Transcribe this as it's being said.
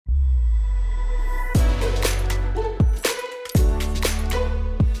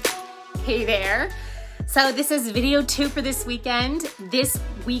Hey there. So this is video 2 for this weekend. This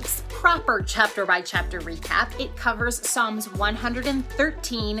week's proper chapter by chapter recap. It covers Psalms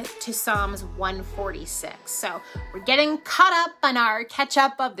 113 to Psalms 146. So we're getting caught up on our catch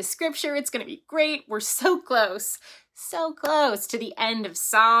up of the scripture. It's going to be great. We're so close to the end of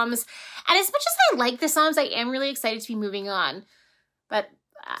Psalms. And as much as I like the Psalms, I am really excited to be moving on. But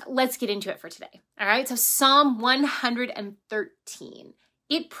let's get into it for today. All right, so Psalm 113.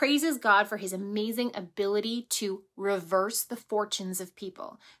 It praises God for his amazing ability to reverse the fortunes of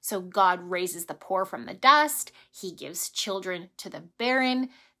people. So God raises the poor from the dust. He gives children to the barren.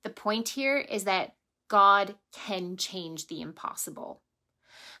 The point here is that God can change the impossible.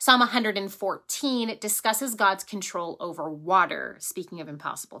 Psalm 114 discusses God's control over water. Speaking of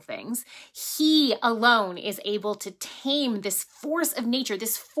impossible things, he alone is able to tame this force of nature,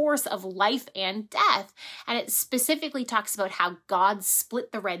 this force of life and death. And it specifically talks about how God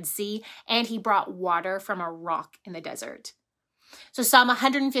split the Red Sea and he brought water from a rock in the desert. So Psalm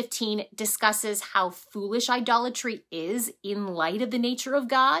 115 discusses how foolish idolatry is in light of the nature of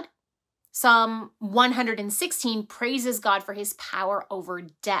God. Psalm 116 praises God for his power over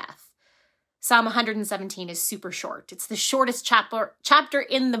death. Psalm 117 is super short. It's the shortest chapter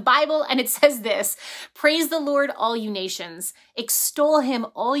in the Bible, and it says this: "Praise the Lord, all you nations. Extol him,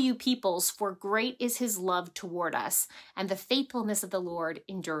 all you peoples, for great is his love toward us, and the faithfulness of the Lord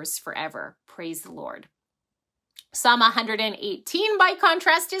endures forever." Praise the Lord. Psalm 118, by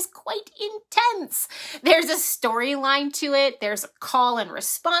contrast, is quite intense. There's a storyline to it. There's a call and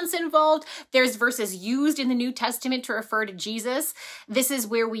response involved. There's verses used in the New Testament to refer to Jesus. This is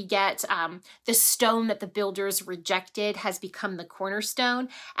where we get the stone that the builders rejected has become the cornerstone.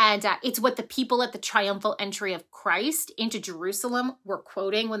 And it's what the people at the triumphal entry of Christ into Jerusalem were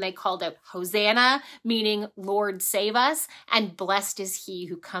quoting when they called out Hosanna, meaning Lord save us, and blessed is he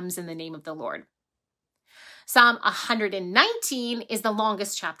who comes in the name of the Lord. Psalm 119 is the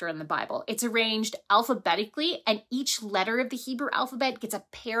longest chapter in the Bible. It's arranged alphabetically, and each letter of the Hebrew alphabet gets a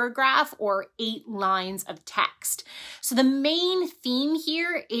paragraph or 8 lines of text. So the main theme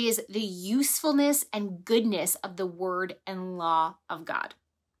here is the usefulness and goodness of the word and law of God.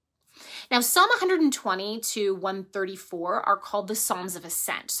 Now, Psalm 120 to 134 are called the Psalms of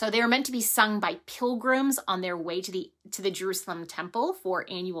Ascent. So they are meant to be sung by pilgrims on their way to the Jerusalem temple for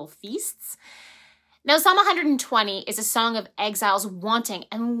annual feasts. Now, Psalm 120 is a song of exiles wanting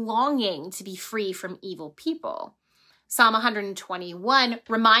and longing to be free from evil people. Psalm 121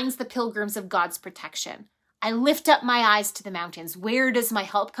 reminds the pilgrims of God's protection. "I lift up my eyes to the mountains. Where does my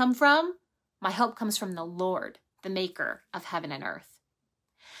help come from? My help comes from the Lord, the maker of heaven and earth."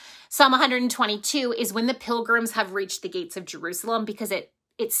 Psalm 122 is when the pilgrims have reached the gates of Jerusalem, because it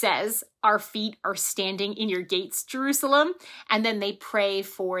says, "Our feet are standing in your gates, Jerusalem," and then they pray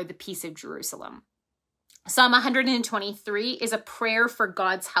for the peace of Jerusalem. Psalm 123 is a prayer for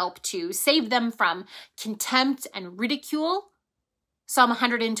God's help to save them from contempt and ridicule. Psalm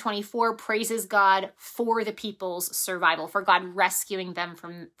 124 praises God for the people's survival, for God rescuing them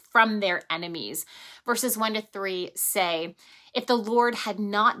from their enemies. Verses 1 to 3 say, "If the Lord had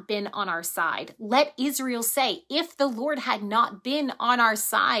not been on our side," let Israel say, "if the Lord had not been on our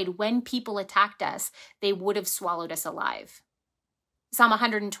side when people attacked us, they would have swallowed us alive." Psalm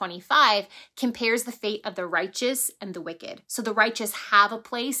 125 compares the fate of the righteous and the wicked. So the righteous have a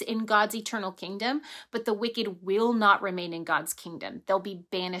place in God's eternal kingdom, but the wicked will not remain in God's kingdom. They'll be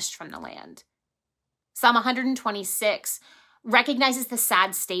banished from the land. Psalm 126 recognizes the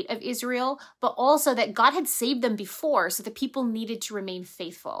sad state of Israel, but also that God had saved them before, so the people needed to remain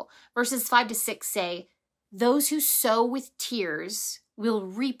faithful. Verses 5 to 6 say, "Those who sow with tears will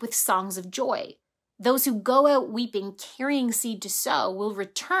reap with songs of joy. Those who go out weeping, carrying seed to sow, will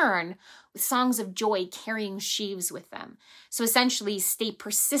return with songs of joy, carrying sheaves with them." So essentially, stay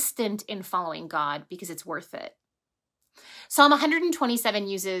persistent in following God because it's worth it. Psalm 127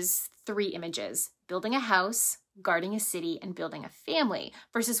 uses 3 images: building a house, guarding a city, and building a family.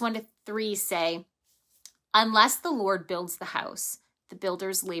 Verses 1 to 3 say, "Unless the Lord builds the house, the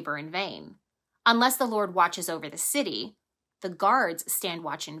builders labor in vain. Unless the Lord watches over the city, the guards stand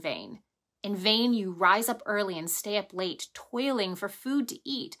watch in vain. In vain you rise up early and stay up late, toiling for food to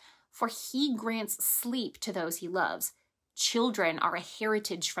eat, for he grants sleep to those he loves. Children are a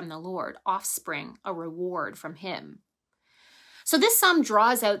heritage from the Lord, offspring a reward from him." So this psalm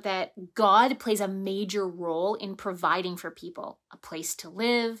draws out that God plays a major role in providing for people a place to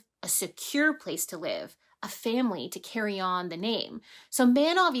live, a secure place to live, a family to carry on the name. So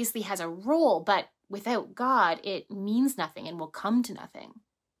man obviously has a role, but without God, it means nothing and will come to nothing.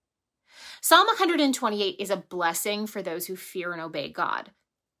 Psalm 128 is a blessing for those who fear and obey God.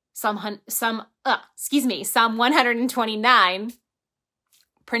 Psalm 129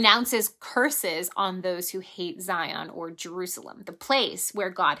 pronounces curses on those who hate Zion or Jerusalem, the place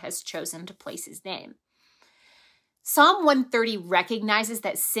where God has chosen to place his name. Psalm 130 recognizes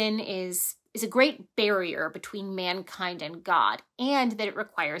that sin is a great barrier between mankind and God, and that it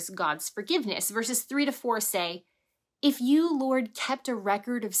requires God's forgiveness. Verses 3-4 say, "If you, Lord, kept a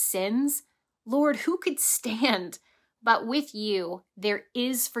record of sins, Lord, who could stand? But with you there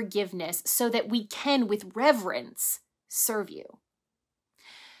is forgiveness, so that we can, with reverence, serve you."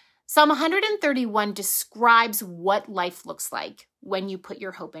 Psalm 131 describes what life looks like when you put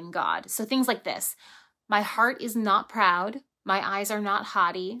your hope in God. So things like this: "My heart is not proud. My eyes are not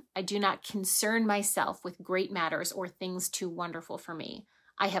haughty. I do not concern myself with great matters or things too wonderful for me.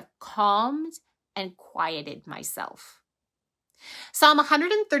 I have calmed and quieted myself." Psalm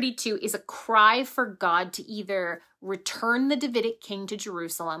 132 is a cry for God to either return the Davidic king to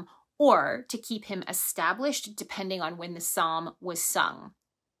Jerusalem or to keep him established, depending on when the psalm was sung.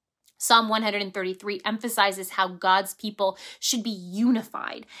 Psalm 133 emphasizes how God's people should be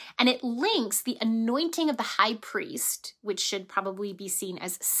unified, and it links the anointing of the high priest, which should probably be seen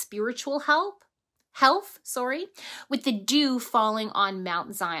as spiritual health, with the dew falling on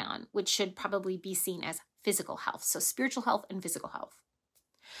Mount Zion, which should probably be seen as physical health. So spiritual health and physical health.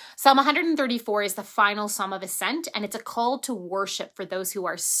 Psalm 134 is the final psalm of ascent, and it's a call to worship for those who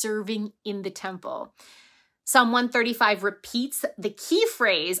are serving in the temple. Psalm 135 repeats the key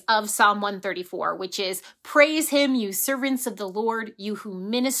phrase of Psalm 134, which is, "Praise him, you servants of the Lord, you who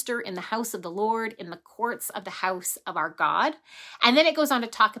minister in the house of the Lord, in the courts of the house of our God." And then it goes on to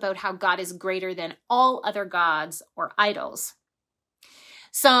talk about how God is greater than all other gods or idols.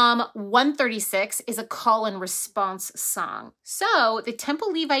 Psalm 136 is a call and response song. So the temple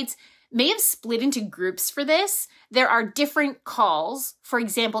Levites may have split into groups for this. There are different calls. For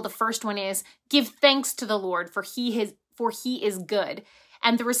example, the first one is, "Give thanks to the Lord, for he is good."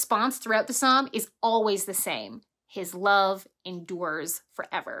 And the response throughout the psalm is always the same: "His love endures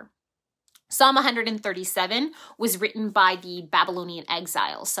forever." Psalm 137 was written by the Babylonian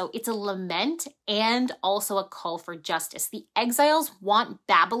exiles, so it's a lament and also a call for justice. The exiles want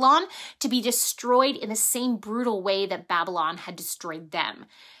Babylon to be destroyed in the same brutal way that Babylon had destroyed them.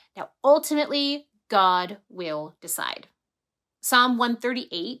 Now, ultimately, God will decide. Psalm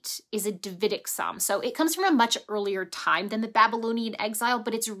 138 is a Davidic psalm, so it comes from a much earlier time than the Babylonian exile,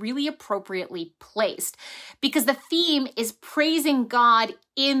 but it's really appropriately placed because the theme is praising God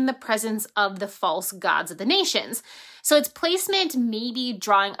in the presence of the false gods of the nations. So its placement may be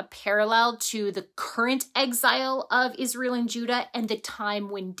drawing a parallel to the current exile of Israel and Judah and the time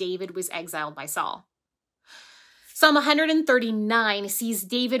when David was exiled by Saul. Psalm 139 sees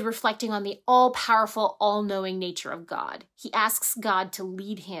David reflecting on the all-powerful, all-knowing nature of God. He asks God to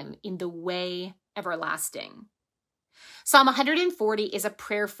lead him in the way everlasting. Psalm 140 is a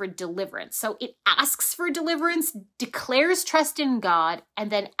prayer for deliverance. So it asks for deliverance, declares trust in God,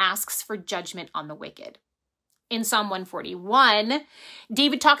 and then asks for judgment on the wicked. In Psalm 141,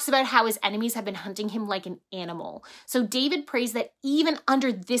 David talks about how his enemies have been hunting him like an animal. So David prays that even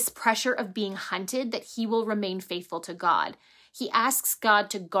under this pressure of being hunted, that he will remain faithful to God. He asks God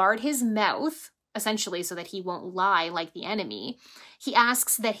to guard his mouth, essentially so that he won't lie like the enemy. He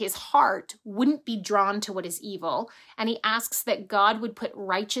asks that his heart wouldn't be drawn to what is evil. And he asks that God would put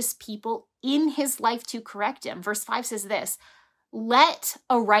righteous people in his life to correct him. Verse 5 says this: "Let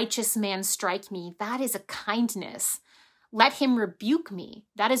a righteous man strike me, that is a kindness. Let him rebuke me,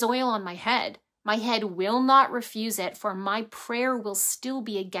 that is oil on my head. My head will not refuse it, for my prayer will still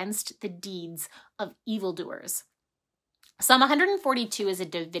be against the deeds of evildoers." Psalm 142 is a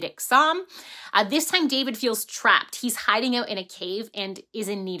Davidic psalm. This time David feels trapped. He's hiding out in a cave and is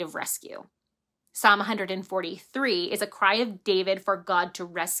in need of rescue. Psalm 143 is a cry of David for God to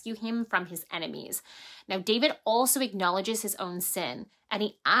rescue him from his enemies. Now, David also acknowledges his own sin, and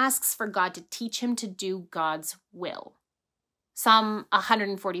he asks for God to teach him to do God's will. Psalm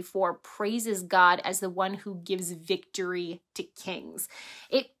 144 praises God as the one who gives victory to kings.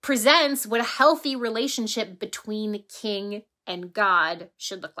 It presents what a healthy relationship between the king and God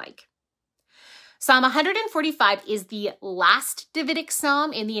should look like. Psalm 145 is the last Davidic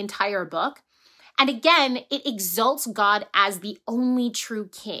psalm in the entire book. And again, it exalts God as the only true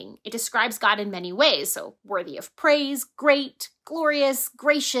king. It describes God in many ways, so worthy of praise, great, glorious,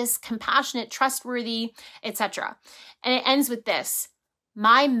 gracious, compassionate, trustworthy, etc. And it ends with this: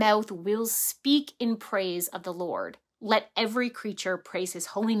 "My mouth will speak in praise of the Lord. Let every creature praise his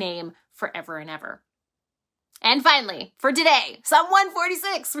holy name forever and ever." And finally, for today, Psalm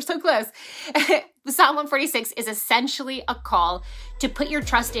 146, we're so close. Psalm 146 is essentially a call to put your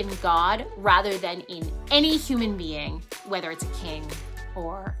trust in God rather than in any human being, whether it's a king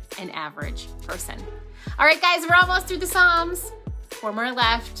or an average person. All right, guys, we're almost through the Psalms. 4 more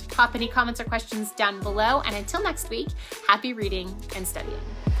left. Pop any comments or questions down below. And until next week, happy reading and studying.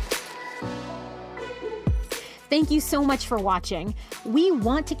 Thank you so much for watching. We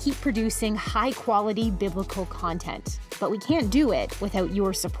want to keep producing high-quality biblical content, but we can't do it without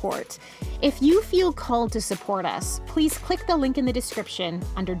your support. If you feel called to support us, please click the link in the description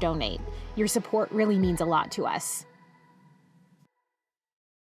under Donate. Your support really means a lot to us.